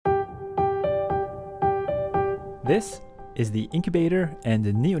This is the Incubator and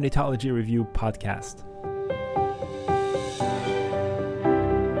the Neonatology Review podcast.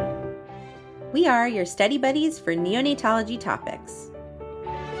 We are your study buddies for neonatology topics.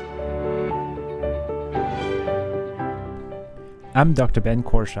 I'm Dr. Ben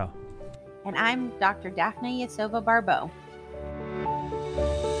Korshaw. And I'm Dr. Daphne Yasova-Barbeau.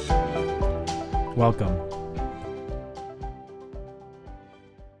 Welcome.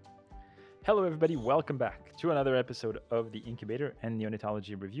 Hello, everybody. Welcome back to another episode of the Incubator and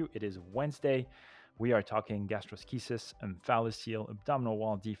Neonatology Review. It is Wednesday. We are talking gastroschisis, omphalocele, abdominal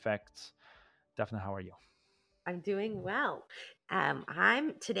wall defects. Daphne, how are you? I'm doing well.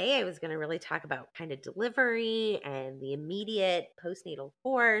 Today I was going to really talk about kind of delivery and the immediate postnatal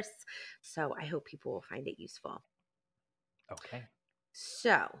course. So I hope people will find it useful. Okay.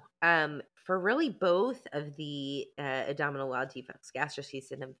 So, for really both of the abdominal wall defects,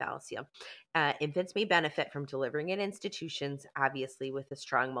 gastroschisis and omphalocele, infants may benefit from delivering in institutions, obviously with a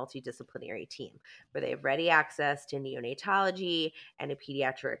strong multidisciplinary team, where they have ready access to neonatology and a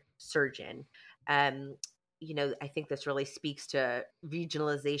pediatric surgeon. I think this really speaks to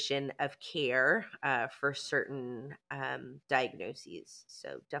regionalization of care for certain diagnoses.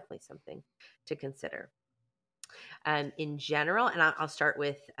 So definitely something to consider. In general, and I'll start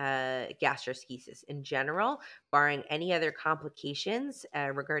with gastroschisis. In general, barring any other complications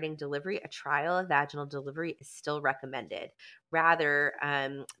regarding delivery, a trial of vaginal delivery is still recommended rather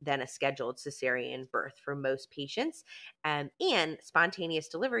than a scheduled cesarean birth for most patients. And spontaneous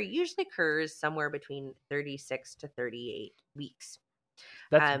delivery usually occurs somewhere between 36 to 38 weeks.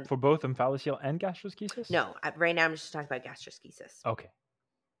 That's for both omphalocele and gastroschisis? No, right now I'm just talking about gastroschisis. Okay.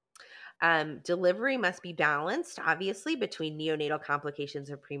 Delivery must be balanced, obviously, between neonatal complications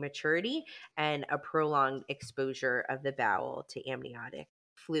of prematurity and a prolonged exposure of the bowel to amniotic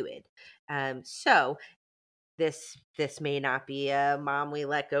fluid. So this may not be a mom we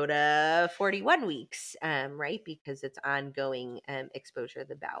let go to 41 weeks, right? Because it's ongoing exposure of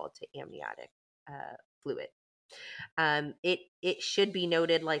the bowel to amniotic fluid. It should be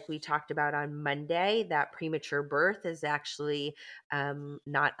noted, like we talked about on Monday, that premature birth is actually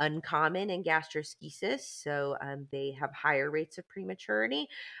not uncommon in gastroschisis. So they have higher rates of prematurity,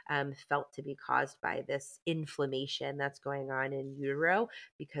 felt to be caused by this inflammation that's going on in utero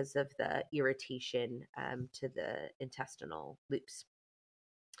because of the irritation to the intestinal loops.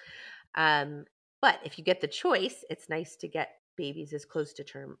 But if you get the choice, it's nice to get babies as close to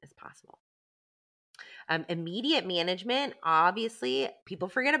term as possible. Immediate management, obviously, people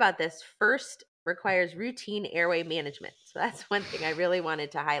forget about this. First, requires routine airway management. So that's one thing I really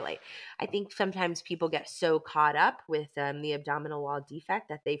wanted to highlight. I think sometimes people get so caught up with the abdominal wall defect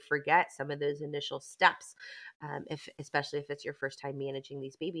that they forget some of those initial steps, especially if it's your first time managing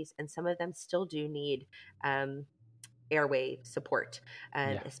these babies. And some of them still do need airway support,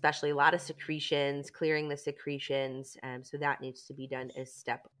 especially a lot of secretions, clearing the secretions. So that needs to be done as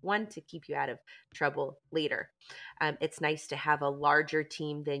step one to keep you out of trouble later. It's nice to have a larger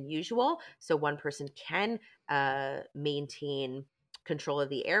team than usual, so one person can maintain control of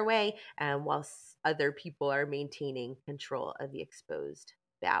the airway whilst other people are maintaining control of the exposed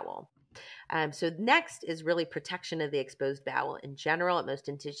bowel. So next is really protection of the exposed bowel. In general, at most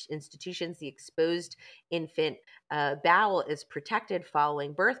institutions, the exposed infant bowel is protected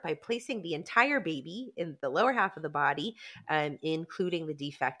following birth by placing the entire baby in the lower half of the body, including the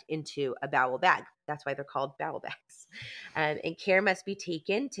defect, into a bowel bag. That's why they're called bowel bags. And care must be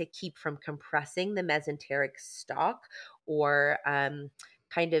taken to keep from compressing the mesenteric stalk or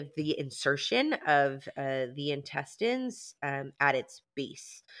kind of the insertion of the intestines at its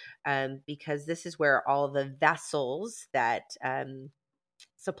base, because this is where all the vessels that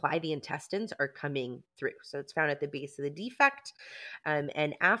supply the intestines are coming through. So it's found at the base of the defect.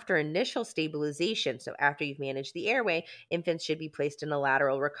 And after initial stabilization, so after you've managed the airway, infants should be placed in a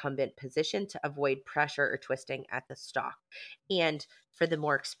lateral recumbent position to avoid pressure or twisting at the stalk. And for the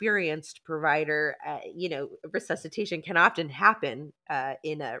more experienced provider, resuscitation can often happen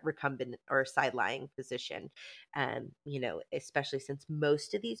in a recumbent or side-lying position, especially since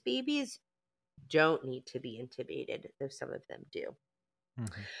most of these babies don't need to be intubated, though some of them do.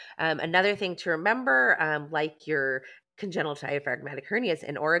 Mm-hmm. Another thing to remember, like your congenital diaphragmatic hernias,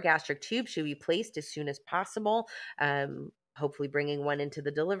 an orogastric tube should be placed as soon as possible, hopefully bringing one into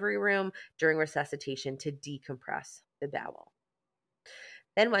the delivery room during resuscitation to decompress the bowel.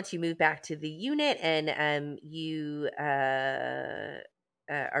 Then once you move back to the unit and you are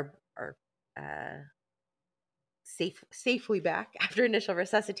safely back after initial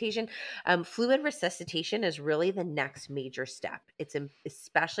resuscitation. Fluid resuscitation is really the next major step. It's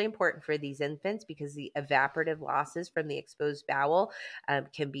especially important for these infants because the evaporative losses from the exposed bowel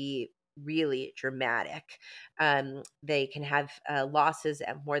can be really dramatic. They can have losses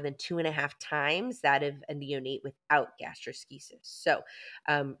at more than 2.5 times that of a neonate without gastroschisis. So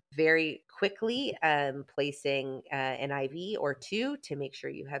very quickly placing an IV or two to make sure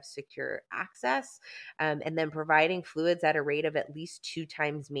you have secure access, and then providing fluids at a rate of at least 2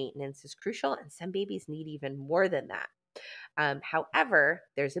 times maintenance is crucial. And some babies need even more than that. However,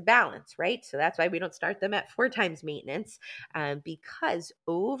 there's a balance, right? So that's why we don't start them at 4 times maintenance, because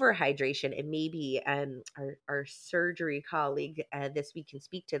overhydration, and maybe our surgery colleague this week can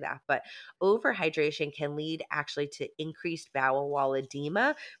speak to that, but overhydration can lead actually to increased bowel wall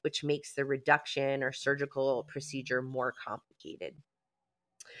edema, which makes the reduction or surgical procedure more complicated.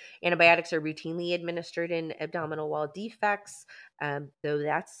 Antibiotics are routinely administered in abdominal wall defects, though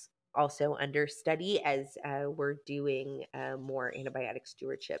that's also under study as we're doing more antibiotic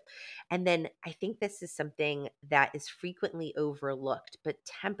stewardship. And then I think this is something that is frequently overlooked, but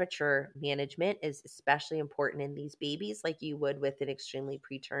temperature management is especially important in these babies, like you would with an extremely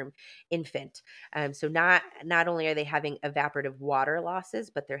preterm infant. So not only are they having evaporative water losses,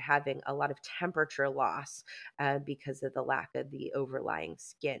 but they're having a lot of temperature loss because of the lack of the overlying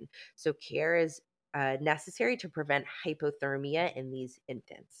skin. So care is necessary to prevent hypothermia in these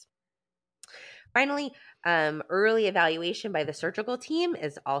infants. Finally, early evaluation by the surgical team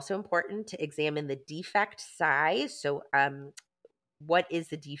is also important to examine the defect size. So what is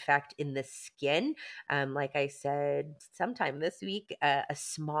the defect in the skin? Like I said sometime this week, a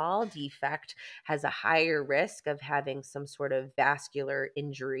small defect has a higher risk of having some sort of vascular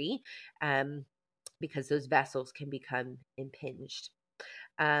injury because those vessels can become impinged.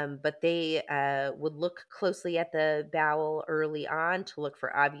 But they would look closely at the bowel early on to look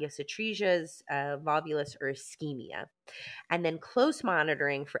for obvious atresias, volvulus, or ischemia. And then close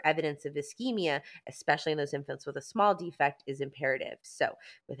monitoring for evidence of ischemia, especially in those infants with a small defect, is imperative. So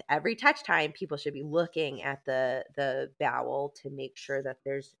with every touch time, people should be looking at the bowel to make sure that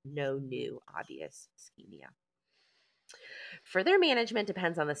there's no new obvious ischemia. Further management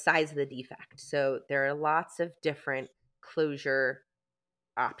depends on the size of the defect. So there are lots of different closure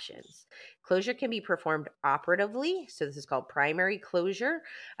options. Closure can be performed operatively. So this is called primary closure.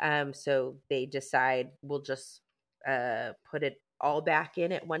 So they decide we'll just put it all back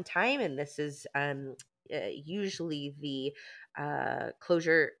in at one time. And this is usually the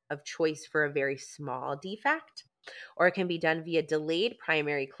closure of choice for a very small defect. Or it can be done via delayed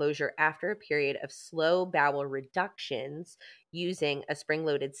primary closure after a period of slow bowel reductions using a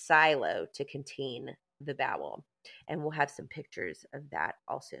spring-loaded silo to contain the bowel. And we'll have some pictures of that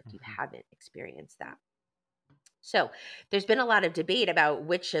also if you haven't experienced that. So there's been a lot of debate about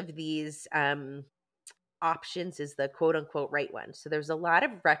which of these options is the quote unquote right one. So there's a lot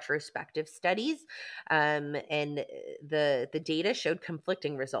of retrospective studies, and the data showed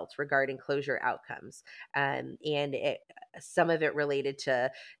conflicting results regarding closure outcomes. Some of it related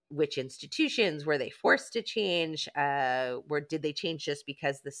to which institutions were they forced to change, or did they change just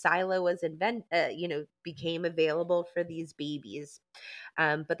because the silo was became available for these babies.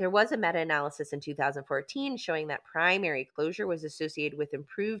 But there was a meta-analysis in 2014 showing that primary closure was associated with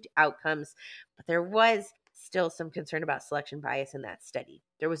improved outcomes, but there was still some concern about selection bias in that study.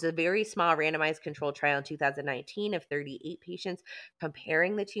 There was a very small randomized controlled trial in 2019 of 38 patients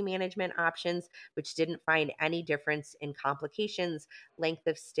comparing the two management options, which didn't find any difference in complications, length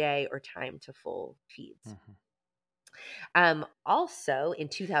of stay, or time to full feeds. Also in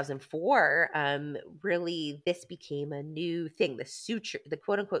 2004, really this became a new thing, the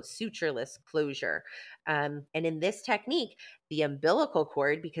quote unquote sutureless closure. And in this technique, the umbilical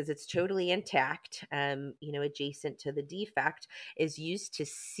cord, because it's totally intact, adjacent to the defect, is used to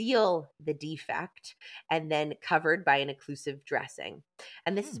seal the defect and then covered by an occlusive dressing.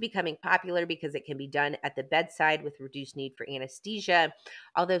 And this is becoming popular because it can be done at the bedside with reduced need for anesthesia,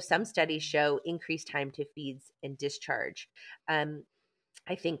 although some studies show increased time to feeds and discharge.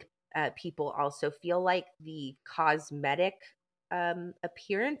 I think people also feel like the cosmetic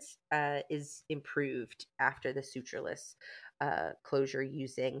appearance is improved after the sutureless closure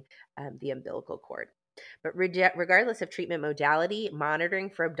using the umbilical cord. But regardless of treatment modality, monitoring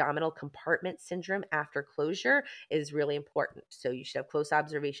for abdominal compartment syndrome after closure is really important. So you should have close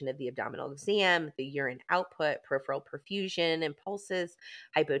observation of the abdominal exam, the urine output, peripheral perfusion and pulses,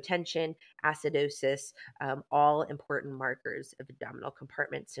 hypotension, acidosis, all important markers of abdominal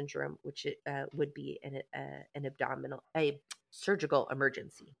compartment syndrome, which would be a surgical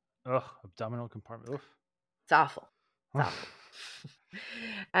emergency. Ugh, abdominal compartment. Oof. It's awful. It's awful.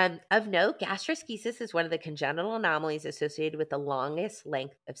 Of note, gastroschisis is one of the congenital anomalies associated with the longest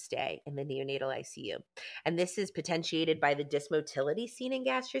length of stay in the neonatal ICU. And this is potentiated by the dysmotility seen in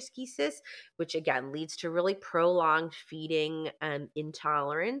gastroschisis, which again leads to really prolonged feeding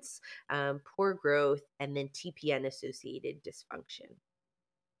intolerance, poor growth, and then TPN associated dysfunction.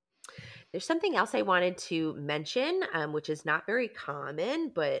 There's something else I wanted to mention, which is not very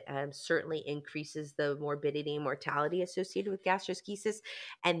common, but certainly increases the morbidity and mortality associated with gastroschisis.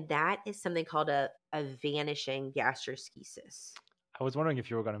 And that is something called a vanishing gastroschisis. I was wondering if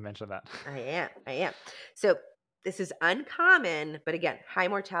you were going to mention that. I am. So this is uncommon, but again, high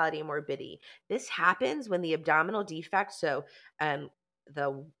mortality and morbidity. This happens when the abdominal defect, so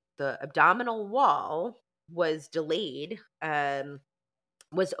the abdominal wall was delayed,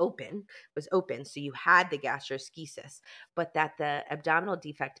 was open, so you had the gastroschisis, but that the abdominal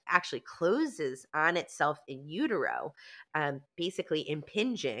defect actually closes on itself in utero, basically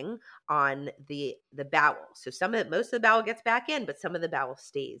impinging on the bowel. So most of the bowel gets back in, but some of the bowel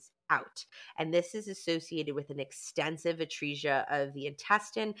stays out. And this is associated with an extensive atresia of the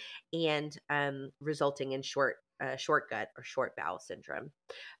intestine and resulting in short gut or short bowel syndrome.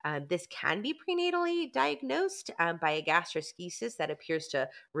 This can be prenatally diagnosed by a gastroschisis that appears to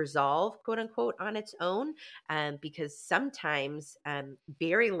resolve, quote unquote, on its own, because sometimes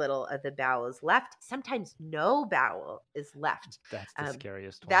very little of the bowel is left. Sometimes no bowel is left. That's the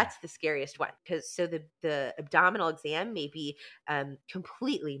scariest one. That's the scariest one, because so the abdominal exam may be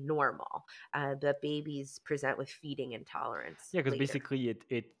completely normal, but babies present with feeding intolerance. Yeah, because basically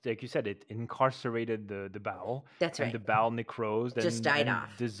it like you said, it incarcerated the bowel. That's right. And the bowel necrosed Just died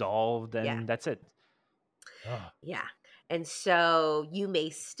off. Dissolved, and that's it. Yeah. And so you may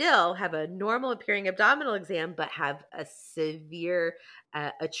still have a normal appearing abdominal exam, but have a severe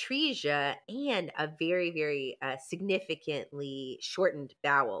atresia and a very, very significantly shortened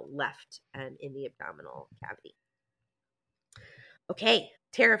bowel left in the abdominal cavity. Okay,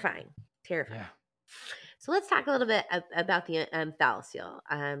 terrifying. Yeah. So let's talk a little bit about the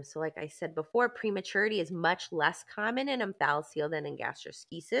omphalocele. So like I said before, prematurity is much less common in omphalocele than in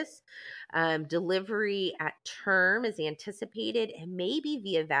gastroschisis. Delivery at term is anticipated and maybe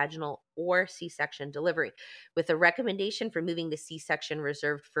via vaginal or C-section delivery, with a recommendation for moving to C-section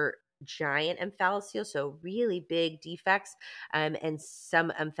reserved for giant omphalocele, so really big defects, and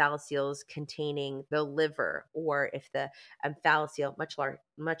some omphaloceles containing the liver, or if the omphalocele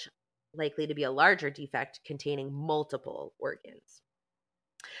much likely to be a larger defect containing multiple organs.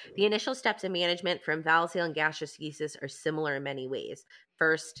 The initial steps in management for omphalocele and gastroschisis are similar in many ways.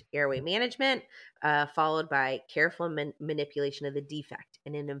 First, airway management, followed by careful manipulation of the defect.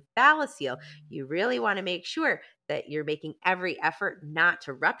 And in omphalocele, you really want to make sure that you're making every effort not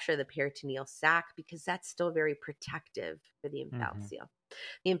to rupture the peritoneal sac, because that's still very protective for the omphalocele.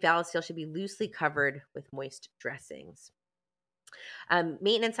 The omphalocele should be loosely covered with moist dressings.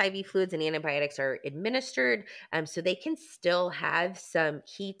 Maintenance IV fluids and antibiotics are administered, so they can still have some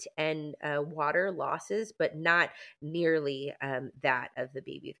heat and water losses, but not nearly that of the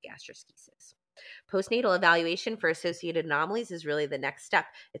baby with gastroschisis. Postnatal evaluation for associated anomalies is really the next step.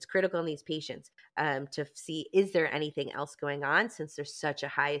 It's critical in these patients to see, is there anything else going on, since there's such a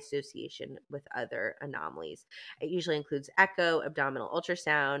high association with other anomalies. It usually includes echo, abdominal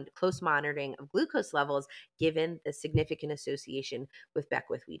ultrasound, close monitoring of glucose levels, given the significant association with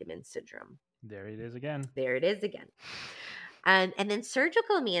Beckwith-Wiedemann syndrome. There it is again. And then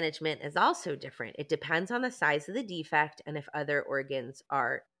surgical management is also different. It depends on the size of the defect and if other organs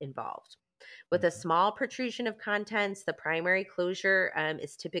are involved. With a small protrusion of contents, the primary closure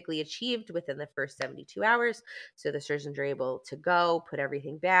is typically achieved within the first 72 hours. So the surgeons are able to go, put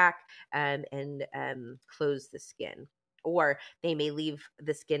everything back, and close the skin. Or they may leave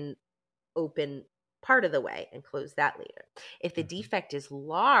the skin open part of the way and close that later. If the defect is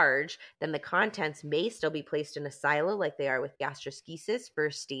large, then the contents may still be placed in a silo like they are with gastroschisis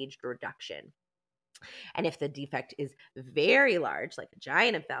for staged reduction. And if the defect is very large, like a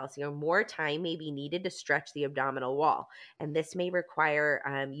giant omphalocele, more time may be needed to stretch the abdominal wall. And this may require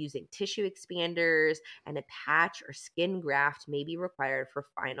using tissue expanders, and a patch or skin graft may be required for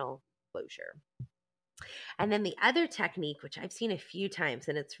final closure. And then the other technique, which I've seen a few times,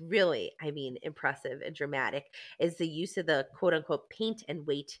 and it's really, impressive and dramatic, is the use of the quote unquote paint and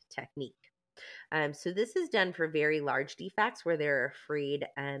wait technique. So this is done for very large defects where they're afraid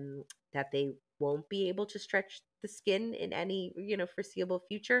that they won't be able to stretch the skin in any foreseeable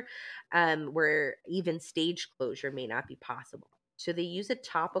future, where even stage closure may not be possible. So they use a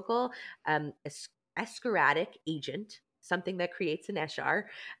topical escaratic agent, something that creates an eschar,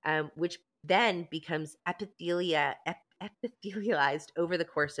 which then becomes epithelialized over the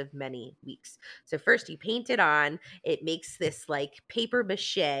course of many weeks. So first you paint it on, it makes this like paper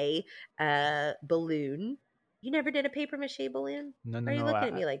mache balloon. You never did a paper mache balloon? No, Why are you looking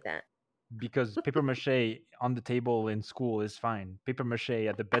at me like that? Because paper mache on the table in school is fine. Paper mache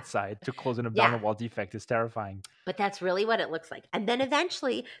at the bedside to close an abdominal wall defect is terrifying. But that's really what it looks like. And then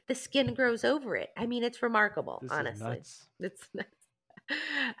eventually the skin grows over it. I mean, it's remarkable, This honestly. is nuts. It's nuts.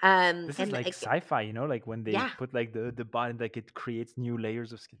 This is like sci-fi, like when they put like the body, like it creates new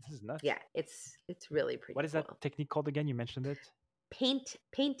layers of skin. This is nuts. Yeah, it's really pretty. What is that technique called again? You mentioned it. Paint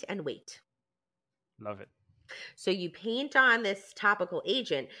and wait. Love it. So you paint on this topical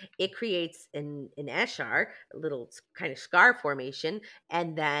agent, it creates an eschar, a little kind of scar formation,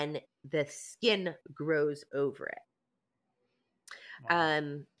 and then the skin grows over it.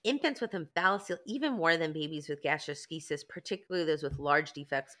 Wow. Infants with omphalocele, even more than babies with gastroschisis, particularly those with large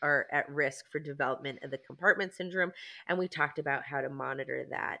defects, are at risk for development of the compartment syndrome. And we talked about how to monitor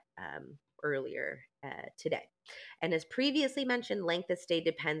that earlier today. And as previously mentioned, length of stay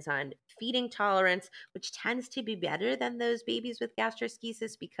depends on feeding tolerance, which tends to be better than those babies with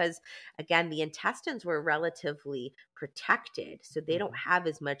gastroschisis because, again, the intestines were relatively protected. So they don't have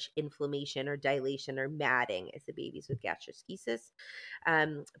as much inflammation or dilation or matting as the babies with gastroschisis.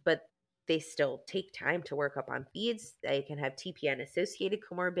 But they still take time to work up on feeds. They can have TPN-associated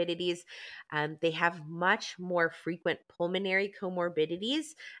comorbidities. They have much more frequent pulmonary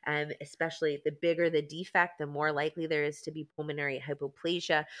comorbidities, especially the bigger the defect, the more likely there is to be pulmonary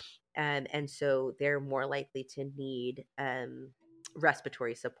hypoplasia. And so they're more likely to need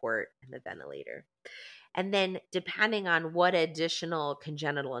respiratory support and the ventilator. And then depending on what additional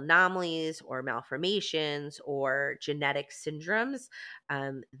congenital anomalies or malformations or genetic syndromes,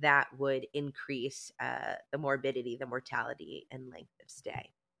 that would increase the morbidity, the mortality, and length of stay.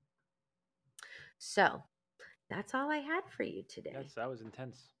 So that's all I had for you today. Yes, that was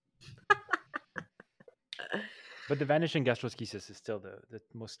intense. But the vanishing gastroschisis is still the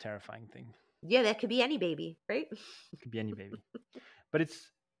most terrifying thing. Yeah, that could be any baby, right? It could be any baby. But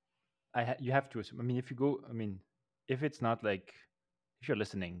you have to assume, if it's not like, if you're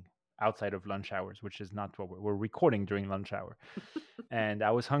listening outside of lunch hours, which is not what we're recording during lunch hour, and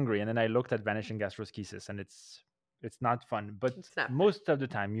I was hungry, and then I looked at vanishing gastroschisis, and it's not fun, but most of the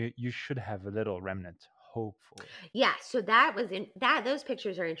time you should have a little remnant, hopefully. Yeah, so those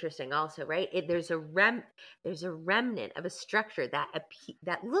pictures are interesting also, right? There's a remnant of a structure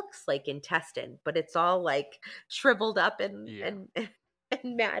that looks like intestine, but it's all like shriveled up and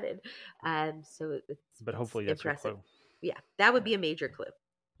matted. But hopefully that's impressive. Your clue. Yeah, that would be a major clue.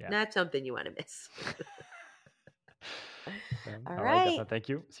 Yeah. Not something you want to miss. All right. Daphne, thank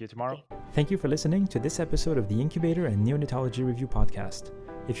you. See you tomorrow. Okay. Thank you for listening to this episode of the Incubator and Neonatology Review podcast.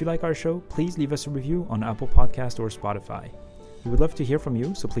 If you like our show, please leave us a review on Apple Podcast or Spotify. We would love to hear from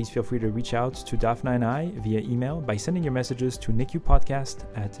you, so please feel free to reach out to Daphne and I via email by sending your messages to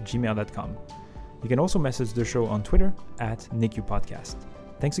nicupodcast@gmail.com. You can also message the show on Twitter @NICUPodcast.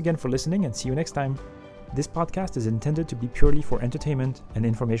 Thanks again for listening, and see you next time. This podcast is intended to be purely for entertainment and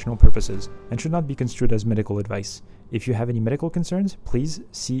informational purposes and should not be construed as medical advice. If you have any medical concerns, please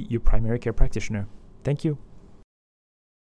see your primary care practitioner. Thank you.